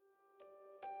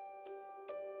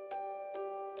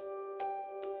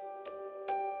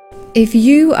If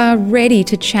you are ready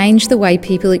to change the way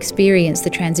people experience the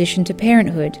transition to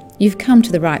parenthood, you've come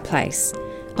to the right place.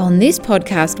 On this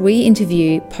podcast, we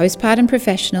interview postpartum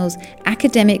professionals,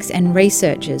 academics and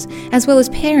researchers, as well as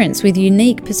parents with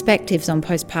unique perspectives on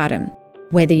postpartum.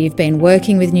 Whether you've been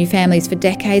working with new families for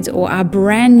decades or are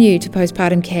brand new to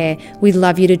postpartum care, we'd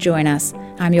love you to join us.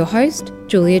 I'm your host,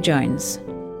 Julia Jones.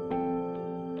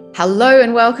 Hello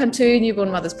and welcome to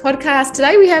Newborn Mothers Podcast.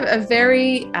 Today we have a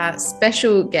very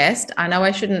special guest. I know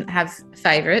I shouldn't have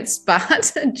favourites, but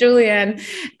Julianne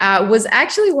was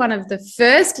actually one of the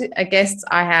first guests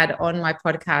I had on my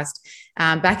podcast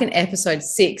back in episode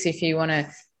 6, if you want to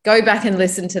go back and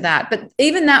listen to that. But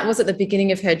even that was at the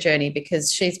beginning of her journey,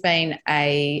 because she's been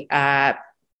a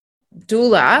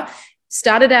doula,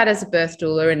 started out as a birth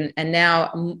doula and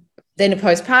now then a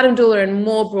postpartum doula, and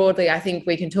more broadly, I think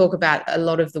we can talk about a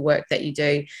lot of the work that you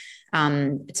do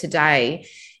today.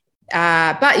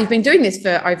 But you've been doing this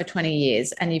for over 20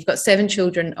 years and you've got 7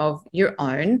 children of your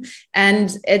own.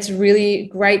 And it's really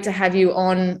great to have you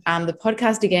on the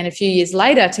podcast again a few years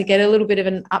later to get a little bit of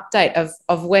an update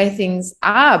of where things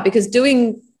are, because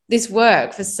doing this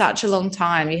work for such a long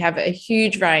time, you have a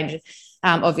huge range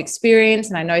of experience,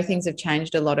 and I know things have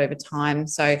changed a lot over time.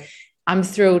 So I'm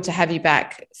thrilled to have you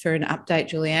back for an update,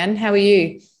 Julianne. How are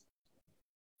you?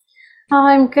 Oh,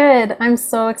 I'm good. I'm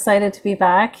so excited to be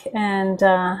back and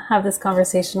have this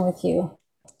conversation with you.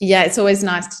 Yeah, it's always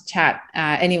nice to chat.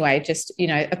 Anyway, just,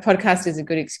 a podcast is a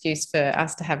good excuse for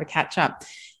us to have a catch up.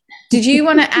 Did you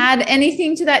want to add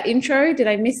anything to that intro? Did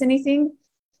I miss anything?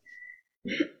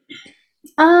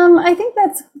 I think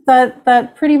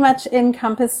that pretty much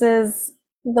encompasses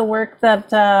the work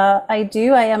that I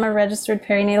do. I am a registered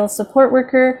perinatal support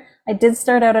worker. I did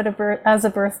start out as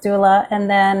a birth doula and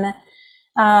then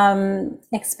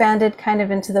expanded kind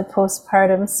of into the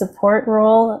postpartum support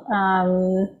role.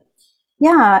 And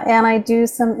I do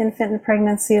some infant and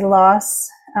pregnancy loss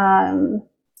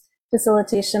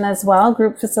facilitation as well,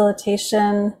 group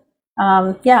facilitation.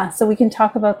 So we can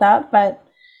talk about that, but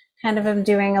kind of am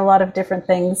doing a lot of different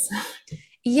things.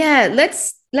 Yeah,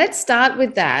 let's start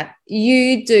with that.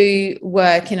 You do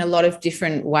work in a lot of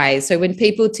different ways. So when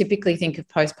people typically think of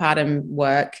postpartum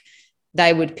work,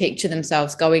 they would picture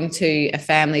themselves going to a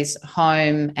family's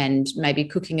home and maybe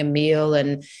cooking a meal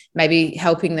and maybe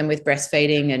helping them with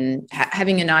breastfeeding and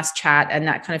having a nice chat and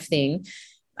that kind of thing.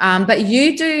 But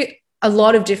you do a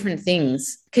lot of different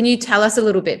things. Can you tell us a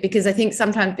little bit? Because I think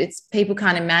sometimes people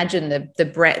can't imagine the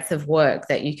breadth of work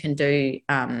that you can do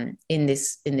in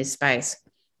this space.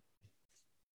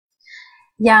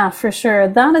 Yeah, for sure.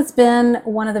 That has been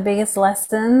one of the biggest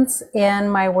lessons in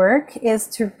my work, is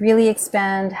to really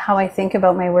expand how I think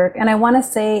about my work. And I want to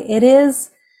say it is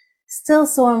still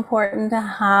so important to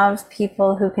have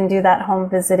people who can do that home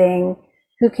visiting,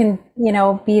 who can,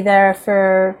 be there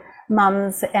for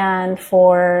mums and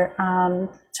for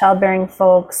childbearing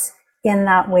folks in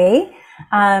that way.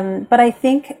 But I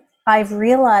think I've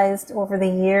realized over the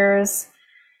years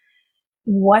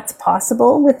what's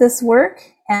possible with this work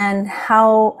and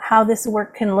how this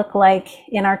work can look like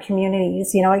in our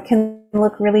communities. It can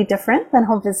look really different than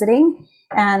home visiting.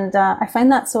 And I find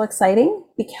that so exciting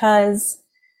because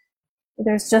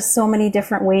there's just so many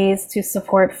different ways to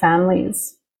support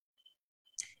families.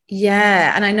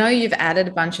 Yeah, and I know you've added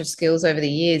a bunch of skills over the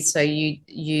years. So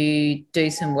you do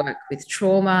some work with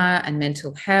trauma and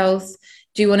mental health.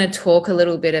 Do you want to talk a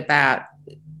little bit about,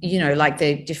 like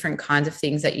the different kinds of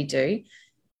things that you do?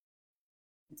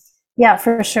 Yeah,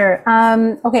 for sure.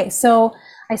 Okay, so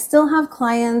I still have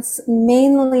clients,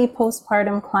 mainly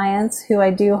postpartum clients, who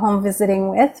I do home visiting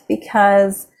with,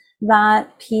 because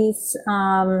that piece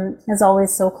is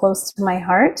always so close to my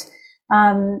heart.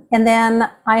 And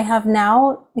then I have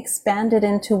now expanded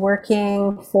into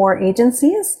working for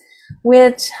agencies,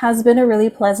 which has been a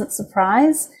really pleasant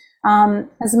surprise.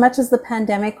 As much as the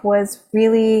pandemic was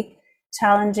really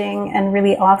challenging and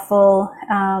really awful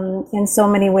in so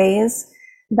many ways,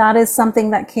 that is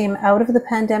something that came out of the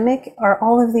pandemic, are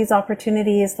all of these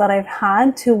opportunities that I've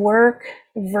had to work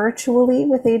virtually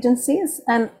with agencies.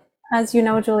 And as you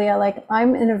know, Julia,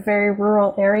 I'm in a very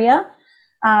rural area,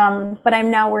 but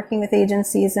I'm now working with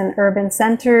agencies in urban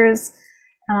centers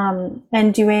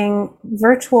and doing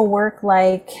virtual work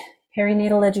like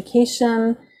perinatal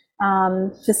education,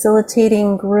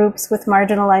 facilitating groups with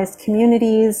marginalized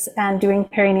communities and doing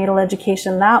perinatal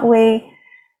education that way.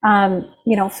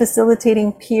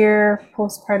 Facilitating peer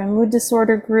postpartum mood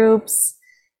disorder groups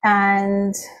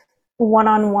and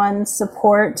one-on-one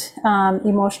support,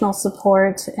 emotional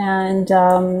support, and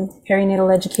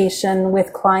perinatal education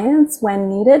with clients when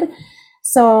needed.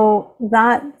 So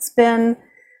that's been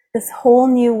this whole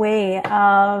new way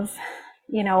of,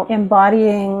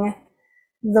 embodying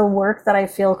the work that I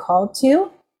feel called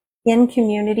to in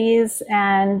communities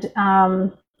and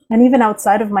even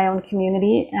outside of my own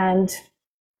community. And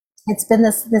it's been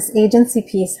this agency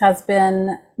piece has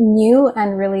been new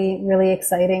and really, really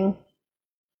exciting.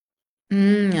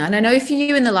 And I know for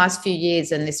you in the last few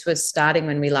years, and this was starting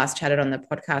when we last chatted on the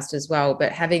podcast as well,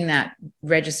 but having that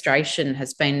registration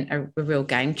has been a real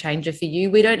game changer for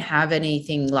you. We don't have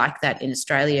anything like that in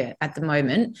Australia at the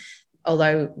moment,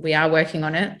 although we are working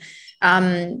on it.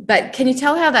 But can you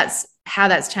tell how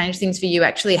that's changed things for you,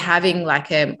 actually having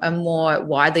like a more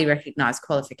widely recognized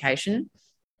qualification?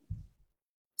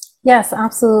 Yes,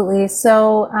 absolutely.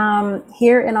 So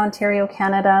here in Ontario,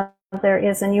 Canada, there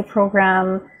is a new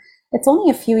program. It's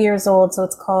only a few years old, so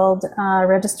it's called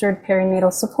Registered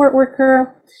Perinatal Support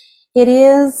Worker. It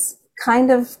is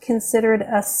kind of considered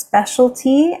a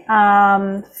specialty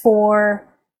for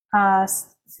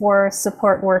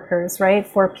support workers, right?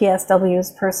 For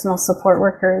PSWs, personal support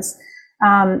workers.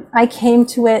 I came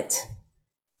to it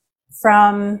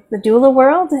from the doula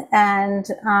world, and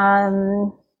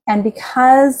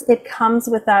because it comes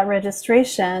with that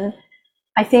registration,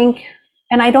 I think,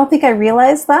 and I don't think I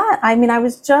realized that. I mean, I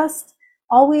was just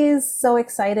always so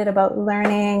excited about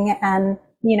learning and,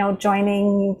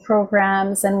 joining new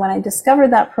programs. And when I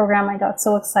discovered that program, I got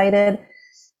so excited.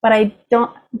 But I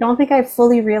don't think I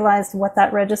fully realized what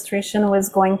that registration was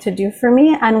going to do for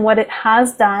me. And what it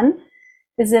has done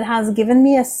is it has given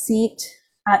me a seat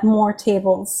at more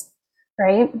tables,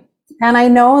 right? And I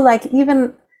know, like,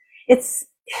 even it's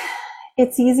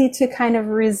easy to kind of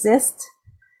resist,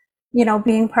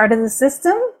 being part of the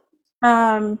system.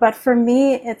 But for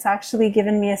me, it's actually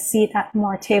given me a seat at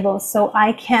more tables, so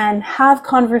I can have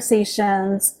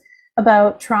conversations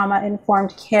about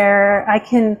trauma-informed care. I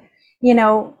can,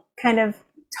 kind of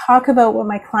talk about what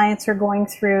my clients are going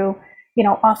through,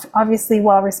 obviously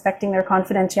while respecting their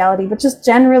confidentiality, but just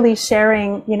generally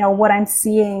sharing, what I'm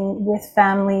seeing with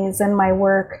families and my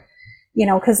work,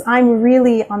 because I'm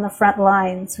really on the front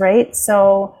lines, right?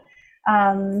 So,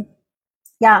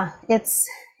 yeah, it's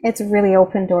really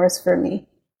opened doors for me.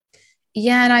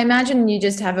 Yeah, and I imagine you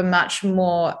just have a much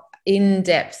more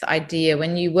in-depth idea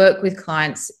when you work with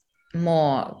clients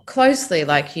more closely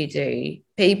like you do.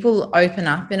 People open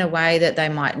up in a way that they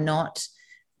might not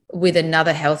with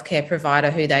another healthcare provider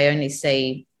who they only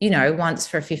see, once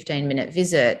for a 15-minute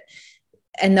visit.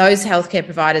 And those healthcare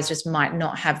providers just might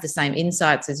not have the same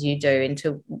insights as you do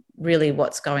into really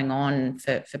what's going on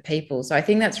for people. So I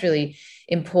think that's really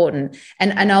important.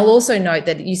 And I'll also note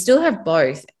that you still have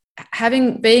both.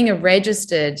 Being a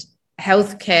registered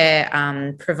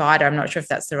healthcare provider, I'm not sure if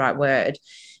that's the right word,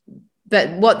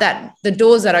 but the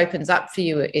doors that opens up for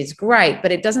you is great,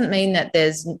 but it doesn't mean that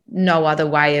there's no other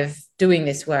way of doing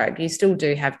this work. You still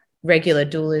do have regular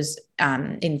doulas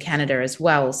in Canada as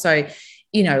well. So,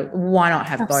 why not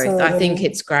have Absolutely. both? I think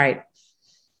it's great.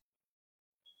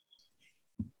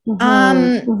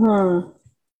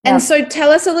 And so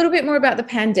tell us a little bit more about the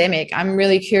pandemic. I'm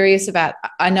really curious about,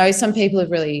 I know some people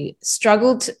have really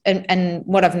struggled, and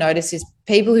what I've noticed is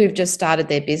people who've just started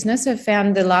their business have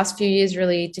found the last few years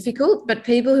really difficult, but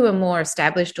people who are more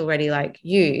established already like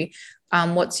you,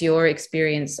 what's your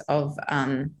experience of,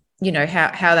 how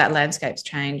that landscape's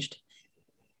changed?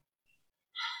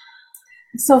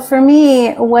 So for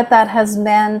me, what that has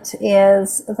meant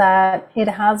is that it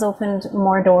has opened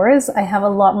more doors. I have a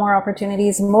lot more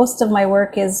opportunities. Most of my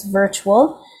work is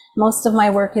virtual. Most of my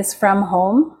work is from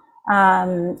home,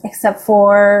 except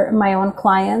for my own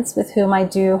clients with whom I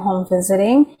do home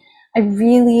visiting. I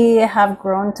really have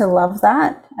grown to love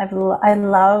that. I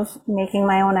love making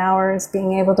my own hours,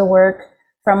 being able to work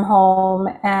from home,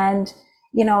 and,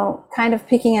 kind of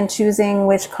picking and choosing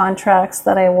which contracts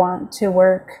that I want to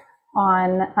work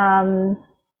on.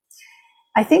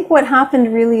 I think what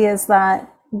happened really is that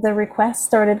the requests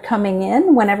started coming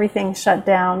in when everything shut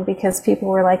down, because people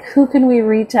were like, who can we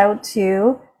reach out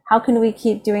to? How can we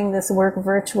keep doing this work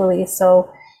virtually? So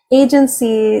the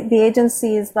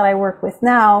agencies that I work with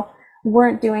now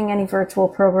weren't doing any virtual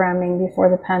programming before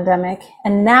the pandemic.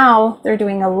 And now they're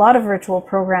doing a lot of virtual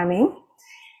programming.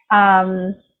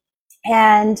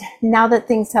 And now that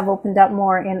things have opened up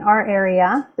more in our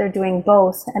area, they're doing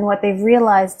both. And what they've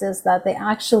realized is that they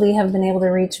actually have been able to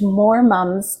reach more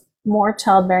moms, more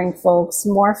childbearing folks,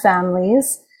 more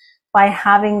families by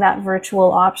having that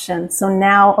virtual option. So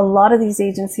now a lot of these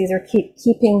agencies are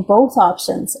keeping both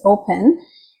options open,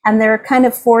 and they're kind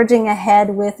of forging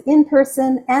ahead with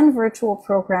in-person and virtual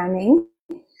programming.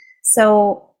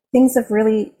 So things have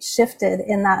really shifted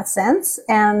in that sense.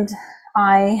 And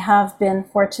I have been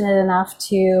fortunate enough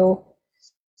to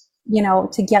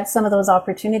to get some of those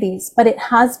opportunities. But it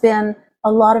has been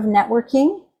a lot of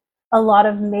networking, a lot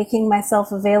of making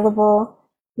myself available,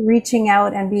 reaching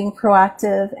out and being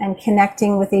proactive and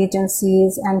connecting with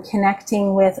agencies and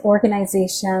connecting with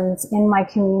organizations in my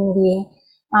community,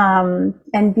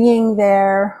 and being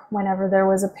there whenever there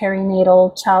was a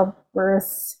perinatal,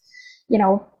 childbirth,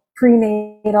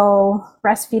 prenatal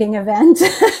breastfeeding event,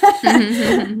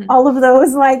 all of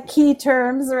those like key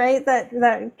terms, right, that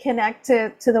connect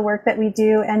to the work that we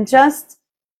do, and just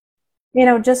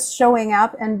showing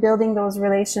up and building those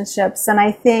relationships. And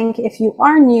I think if you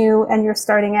are new and you're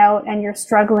starting out and you're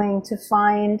struggling to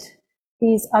find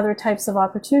these other types of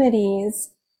opportunities,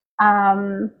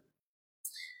 I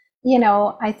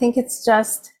think it's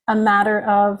just a matter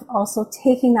of also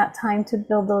taking that time to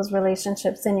build those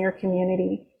relationships in your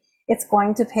community. It's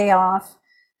going to pay off.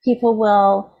 People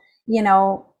will,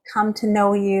 come to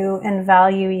know you and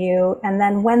value you. And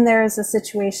then when there's a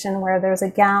situation where there's a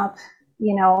gap,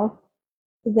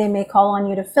 they may call on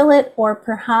you to fill it, or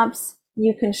perhaps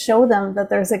you can show them that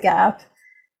there's a gap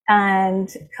and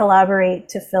collaborate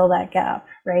to fill that gap,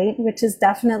 right? Which is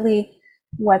definitely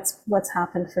what's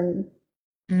happened for me.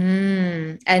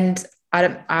 And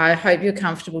I hope you're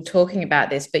comfortable talking about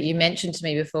this, but you mentioned to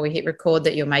me before we hit record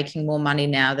that you're making more money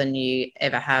now than you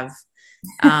ever have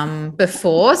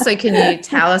before. So can you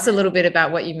tell us a little bit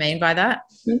about what you mean by that?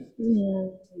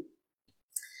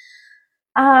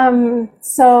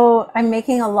 So I'm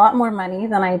making a lot more money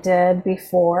than I did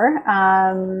before.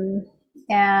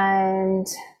 And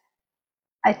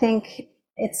I think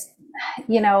it's,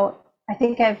 I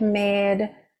think I've made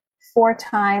 4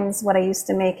 times what I used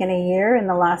to make in a year in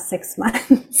the last 6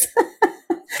 months.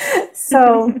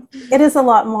 So it is a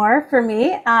lot more for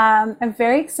me. I'm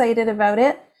very excited about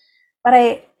it, but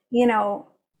it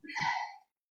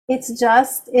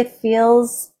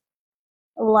feels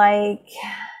like,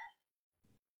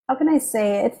 how can I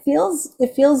say it?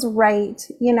 It feels right,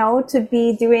 to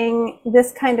be doing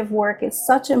this kind of work. It's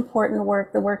such important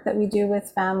work, the work that we do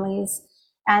with families,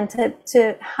 and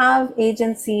to have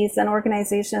agencies and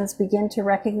organizations begin to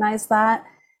recognize that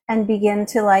and begin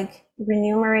to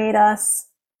remunerate us,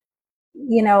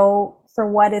 for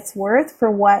what it's worth,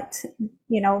 for what,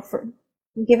 for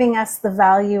giving us the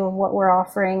value of what we're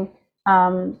offering.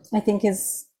 I think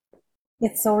it's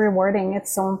so rewarding.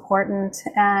 It's so important.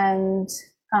 And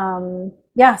so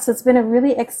it's been a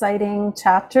really exciting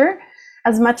chapter.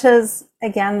 As much as,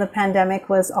 again, the pandemic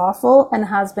was awful and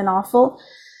has been awful,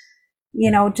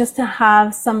 just to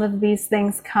have some of these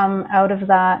things come out of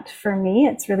that, for me,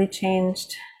 it's really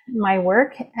changed my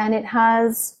work. And it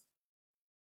has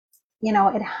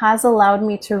allowed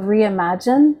me to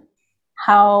reimagine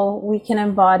how we can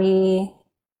embody,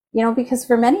 because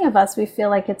for many of us, we feel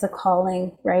like it's a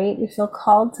calling, right? We feel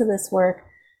called to this work.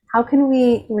 How can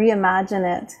we reimagine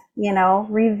it,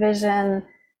 revision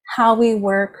how we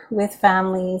work with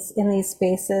families in these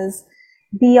spaces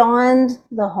beyond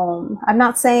the home? I'm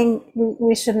not saying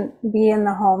we shouldn't be in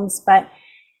the homes, but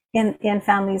in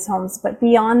families' homes, but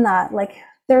beyond that,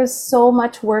 there's so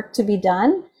much work to be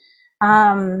done.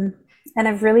 And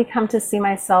I've really come to see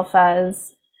myself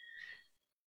as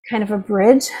kind of a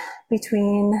bridge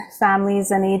between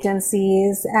families and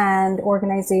agencies and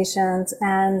organizations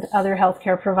and other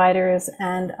healthcare providers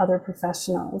and other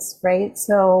professionals, right?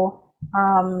 So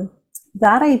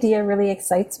that idea really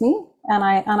excites me, and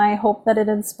I hope that it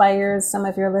inspires some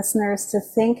of your listeners to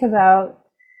think about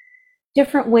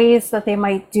different ways that they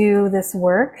might do this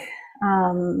work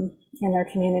in their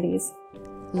communities.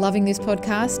 Loving this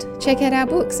podcast? Check out our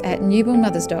books at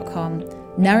newbornmothers.com.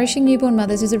 Nourishing Newborn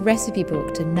Mothers is a recipe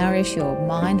book to nourish your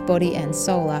mind, body and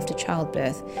soul after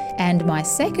childbirth. And my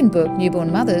second book,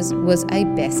 Newborn Mothers, was a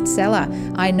bestseller.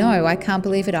 I know, I can't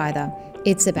believe it either.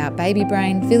 It's about baby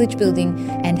brain, village building,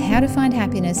 and how to find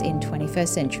happiness in 21st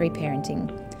century parenting.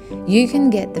 You can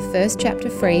get the first chapter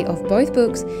free of both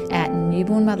books at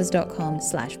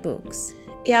newbornmothers.com/books.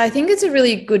 Yeah, I think it's a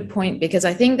really good point, because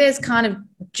I think there's kind of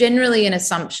generally an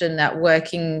assumption that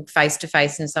working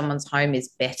face-to-face in someone's home is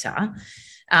better.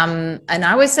 And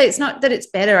I always say it's not that it's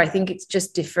better. I think it's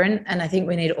just different. And I think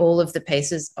we need all of the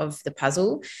pieces of the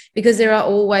puzzle, because there are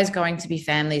always going to be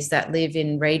families that live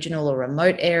in regional or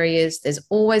remote areas. There's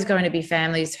always going to be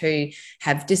families who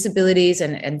have disabilities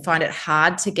and find it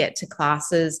hard to get to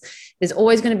classes. There's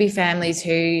always going to be families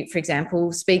who, for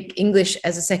example, speak English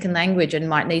as a second language and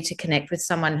might need to connect with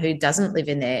someone who doesn't live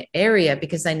in their area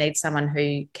because they need someone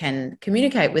who can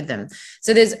communicate with them.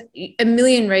 So there's a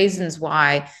million reasons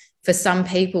why, for some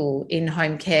people in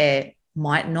home care,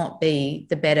 might not be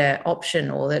the better option,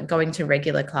 or that going to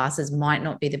regular classes might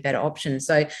not be the better option.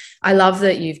 So I love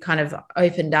that you've kind of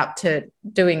opened up to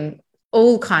doing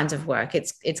all kinds of work.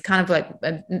 It's kind of like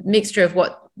a mixture of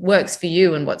what works for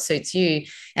you and what suits you,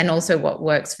 and also what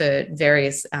works for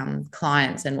various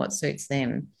clients and what suits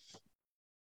them.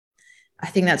 I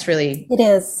think that's really, It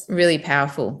is. really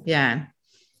powerful. Yeah.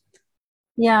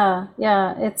 Yeah.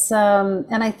 It's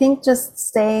and I think just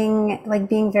staying, like,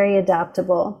 being very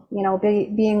adaptable,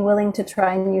 being willing to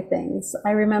try new things.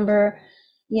 I remember,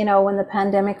 when the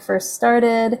pandemic first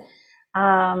started,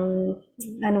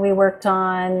 and we worked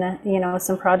on,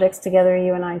 some projects together,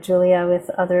 you and I, Julia, with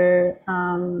other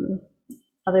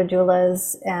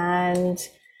doulas, and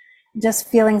just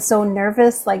feeling so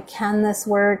nervous, like, can this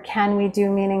work? Can we do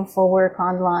meaningful work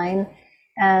online?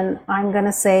 And I'm going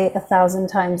to say 1,000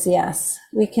 times yes.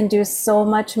 We can do so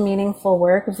much meaningful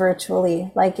work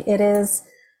virtually. Like, it is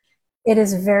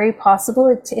very possible.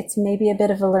 It's maybe a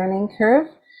bit of a learning curve.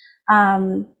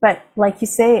 But like you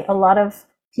say, a lot of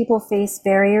people face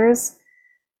barriers,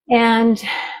 and,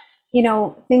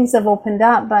 things have opened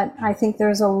up, but I think there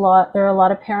are a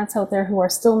lot of parents out there who are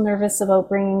still nervous about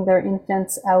bringing their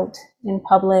infants out in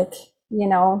public,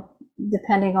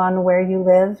 depending on where you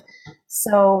live.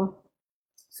 So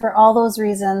for all those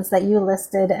reasons that you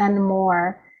listed and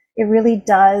more, it really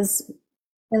does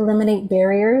eliminate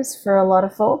barriers for a lot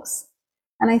of folks.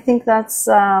 And I think that's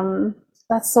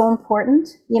so important,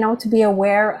 to be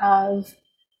aware of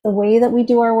the way that we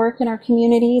do our work in our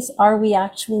communities. Are we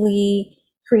actually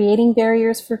creating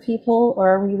barriers for people, or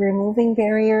are we removing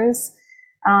barriers?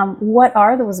 What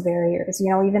are those barriers?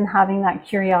 Even having that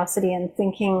curiosity and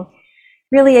thinking,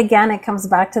 really, again, it comes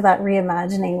back to that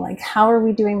reimagining, like, how are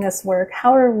we doing this work? Who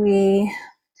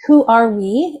are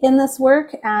we in this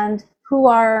work? And who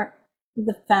are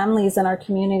the families in our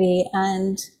community?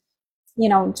 And,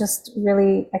 just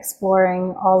really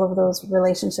exploring all of those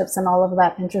relationships and all of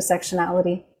that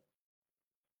intersectionality.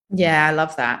 Yeah, I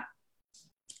love that.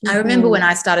 I remember when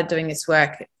I started doing this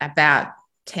work about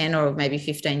 10 or maybe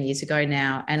 15 years ago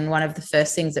now, and one of the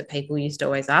first things that people used to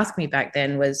always ask me back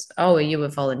then was, oh, are you a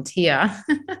volunteer?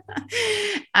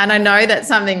 And I know that's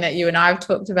something that you and I have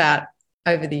talked about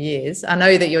over the years. I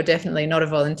know that you're definitely not a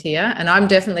volunteer, and I'm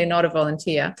definitely not a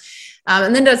volunteer.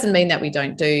 And that doesn't mean that we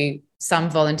don't do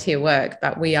some volunteer work,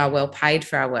 but we are well paid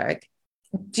for our work.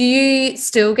 Do you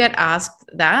still get asked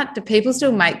that? Do people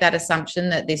still make that assumption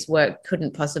that this work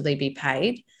couldn't possibly be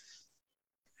paid?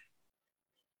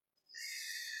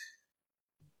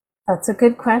 That's a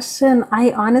good question.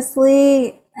 I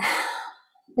honestly,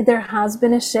 there has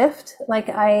been a shift. Like,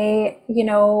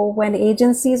 when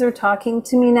agencies are talking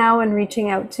to me now and reaching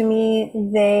out to me,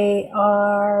 they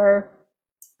are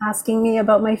asking me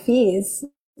about my fees.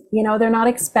 They're not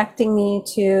expecting me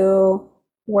to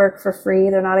work for free.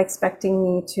 They're not expecting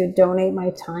me to donate my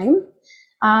time.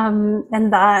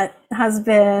 And that has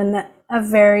been a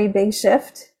very big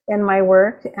shift in my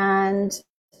work. And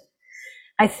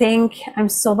I think I'm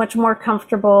so much more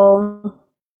comfortable,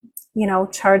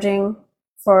 charging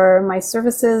for my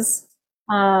services,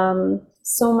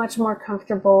 so much more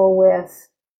comfortable with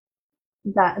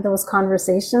those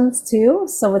conversations too.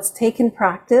 So it's taken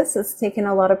practice. It's taken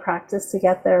a lot of practice to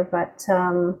get there, but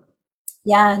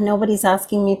yeah, nobody's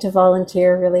asking me to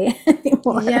volunteer really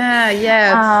anymore.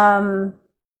 Yeah.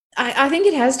 I think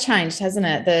it has changed, hasn't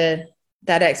it?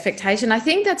 That expectation. I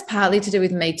think that's partly to do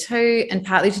with Me Too, and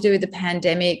partly to do with the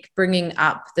pandemic bringing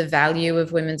up the value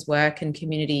of women's work and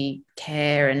community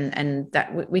care, and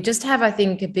that we just have, I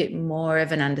think, a bit more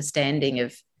of an understanding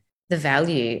of the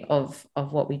value of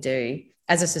what we do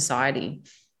as a society.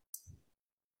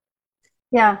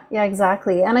 Yeah,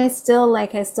 exactly. And I still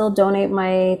donate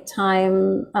my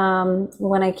time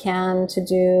when I can to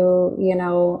do,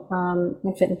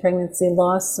 infant and pregnancy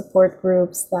loss support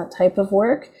groups, that type of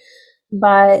work.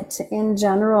 But in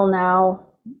general now,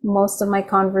 most of my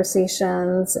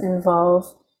conversations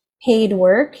involve paid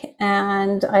work,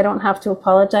 and I don't have to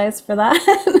apologize for that.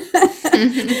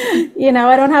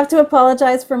 I don't have to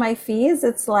apologize for my fees.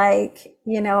 It's like,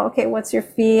 okay, what's your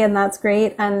fee? And that's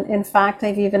great. And in fact,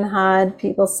 I've even had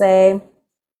people say,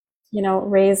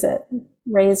 raise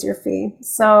your fee.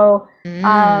 So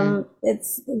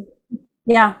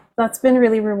that's been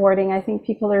really rewarding. I think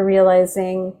people are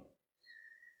realizing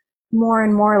more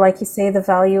and more, like you say, the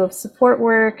value of support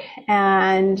work,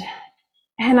 and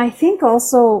I think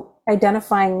also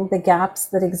identifying the gaps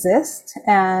that exist.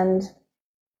 And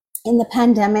in the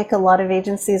pandemic, a lot of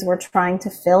agencies were trying to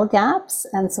fill gaps.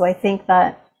 And so I think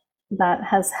that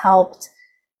has helped,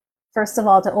 first of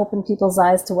all, to open people's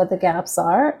eyes to what the gaps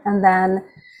are, and then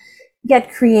get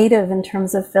creative in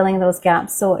terms of filling those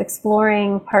gaps. So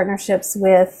exploring partnerships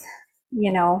with,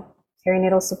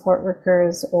 perinatal support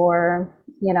workers or,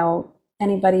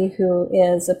 anybody who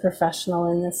is a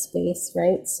professional in this space,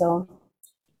 right? So.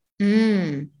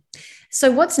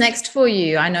 So what's next for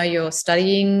you? I know you're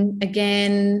studying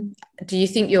again. Do you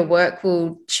think your work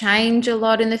will change a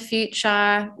lot in the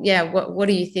future? Yeah, what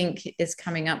do you think is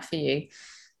coming up for you?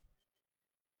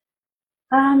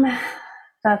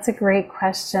 That's a great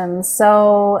question.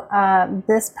 So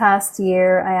this past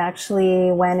year, I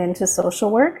actually went into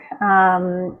social work.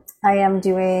 I am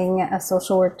doing a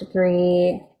social work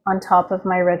degree on top of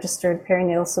my registered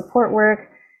perinatal support work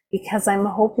because I'm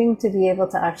hoping to be able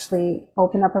to actually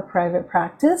open up a private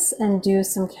practice and do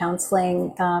some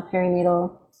counseling,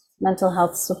 perinatal mental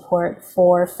health support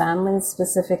for families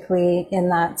specifically in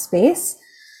that space.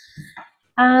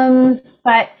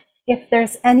 But if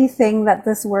there's anything that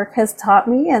this work has taught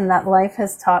me and that life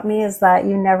has taught me is that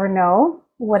you never know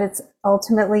what it's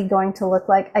ultimately going to look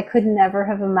like. I could never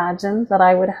have imagined that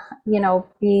I would,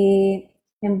 be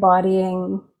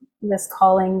embodying this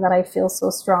calling that I feel so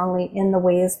strongly in the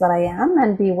ways that I am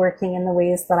and be working in the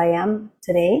ways that I am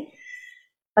today.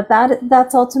 But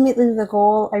that's ultimately the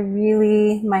goal.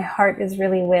 My heart is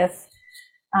really with,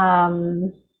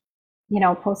 postpartum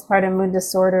mood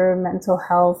disorder, mental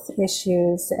health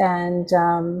issues. And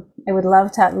I would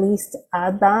love to at least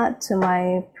add that to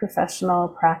my professional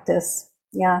practice.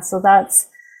 Yeah, so that's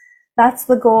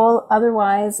the goal.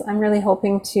 Otherwise, I'm really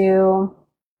hoping to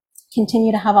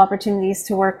continue to have opportunities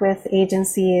to work with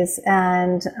agencies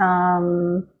and,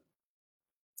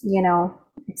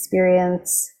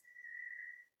 experience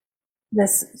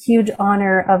this huge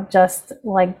honor of just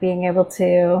like being able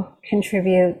to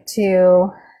contribute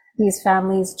to these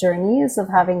families' journeys of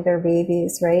having their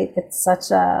babies, right? It's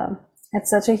such a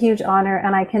huge honor.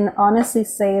 And I can honestly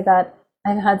say that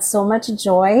I've had so much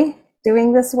joy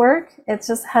doing this work. It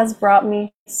just has brought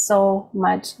me so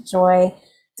much joy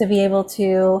to be able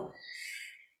to,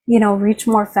 reach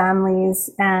more families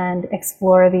and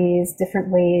explore these different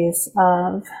ways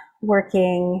of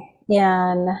working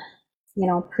in,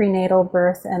 prenatal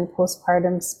birth and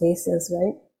postpartum spaces,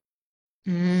 right?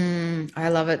 I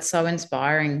love it. So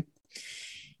inspiring.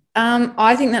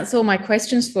 I think that's all my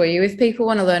questions for you. If people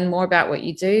want to learn more about what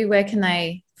you do, where can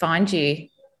they find you?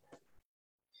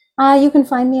 You can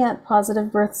find me at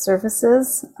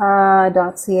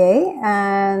positivebirthservices.ca,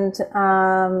 and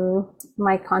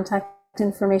my contact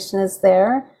information is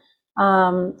there.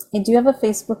 I do have a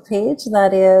Facebook page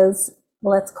that is,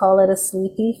 let's call it a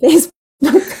sleepy Facebook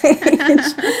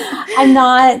page.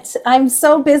 I'm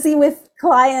so busy with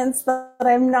clients that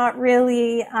I'm not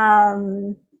really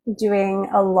doing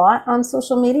a lot on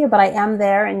social media, but I am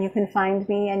there and you can find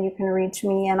me and you can reach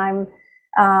me, and I'm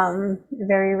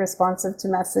very responsive to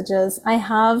messages. I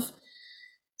have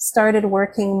started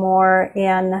working more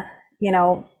in,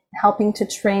 helping to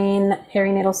train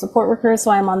perinatal support workers. So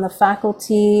I'm on the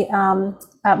faculty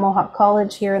at Mohawk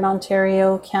College here in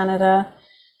Ontario, Canada,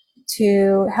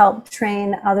 to help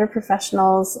train other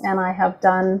professionals. And I have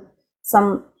done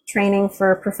some training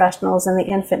for professionals in the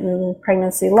infant and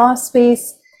pregnancy law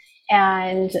space,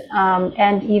 and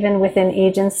even within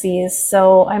agencies.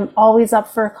 So I'm always up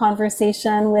for a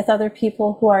conversation with other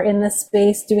people who are in this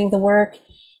space doing the work,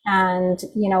 and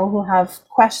who have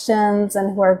questions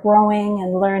and who are growing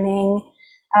and learning.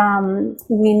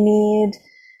 We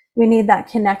need that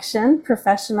connection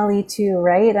professionally too,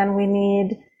 right? And we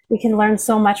can learn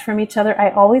so much from each other.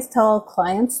 I always tell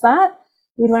clients that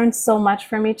we learn so much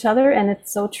from each other, and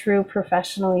it's so true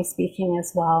professionally speaking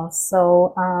as well.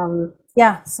 So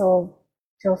so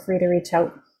feel free to reach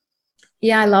out.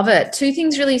 Yeah, I love it. Two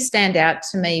things really stand out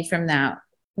to me from that.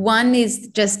 One is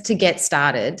just to get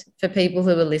started for people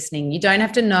who are listening. You don't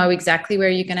have to know exactly where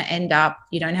you're going to end up.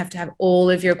 You don't have to have all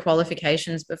of your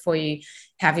qualifications before you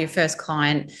have your first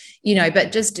client,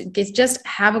 but just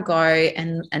have a go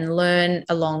and learn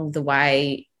along the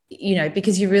way,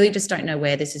 because you really just don't know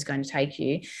where this is going to take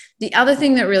you. The other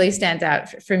thing that really stands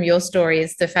out from your story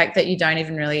is the fact that you don't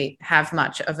even really have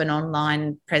much of an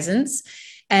online presence.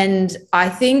 And I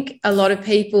think a lot of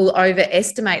people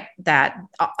overestimate that.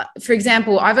 For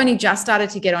example, I've only just started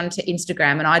to get onto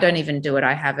Instagram, and I don't even do it.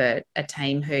 I have a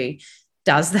team who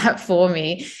does that for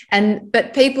me.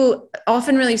 But people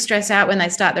often really stress out when they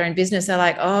start their own business. They're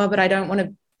like, oh, but I don't want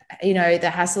to, the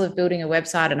hassle of building a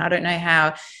website, and I don't know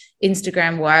how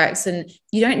Instagram works. And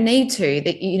you don't need to.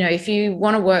 That, if you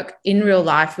want to work in real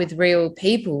life with real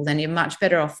people, then you're much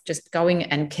better off just going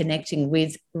and connecting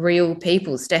with real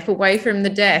people. Step away from the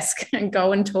desk and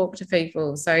go and talk to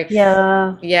people. So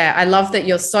yeah, I love that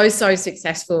you're so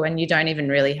successful and you don't even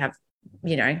really have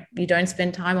you don't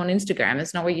spend time on Instagram.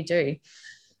 It's not what you do.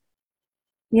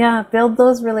 Yeah, build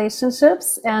those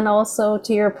relationships. And also,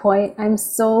 to your point, I'm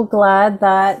so glad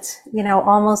that,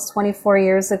 almost 24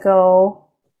 years ago,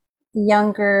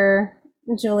 younger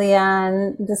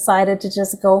Julianne decided to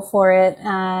just go for it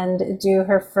and do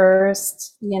her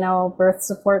first, birth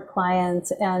support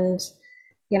client. And,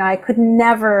 I could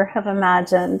never have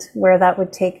imagined where that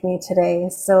would take me today.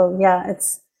 So yeah,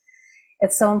 it's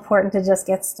so important to just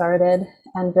get started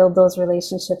and build those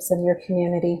relationships in your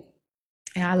community.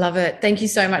 Yeah, I love it. Thank you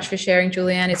so much for sharing,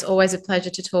 Julianne. It's always a pleasure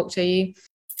to talk to you.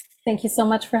 Thank you so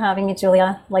much for having me,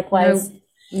 Julia. Likewise.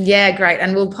 Yeah, great.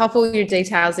 And we'll pop all your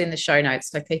details in the show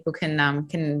notes so people can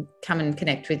come and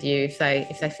connect with you if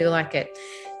they feel like it.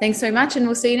 Thanks so much, and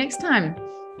we'll see you next time.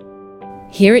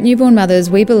 Here at Newborn Mothers,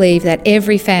 we believe that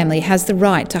every family has the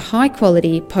right to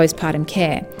high-quality postpartum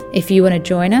care. If you want to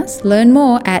join us, learn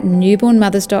more at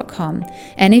newbornmothers.com.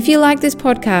 And if you like this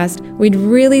podcast, we'd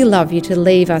really love you to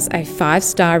leave us a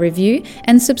 5-star review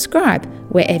and subscribe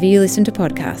wherever you listen to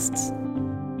podcasts.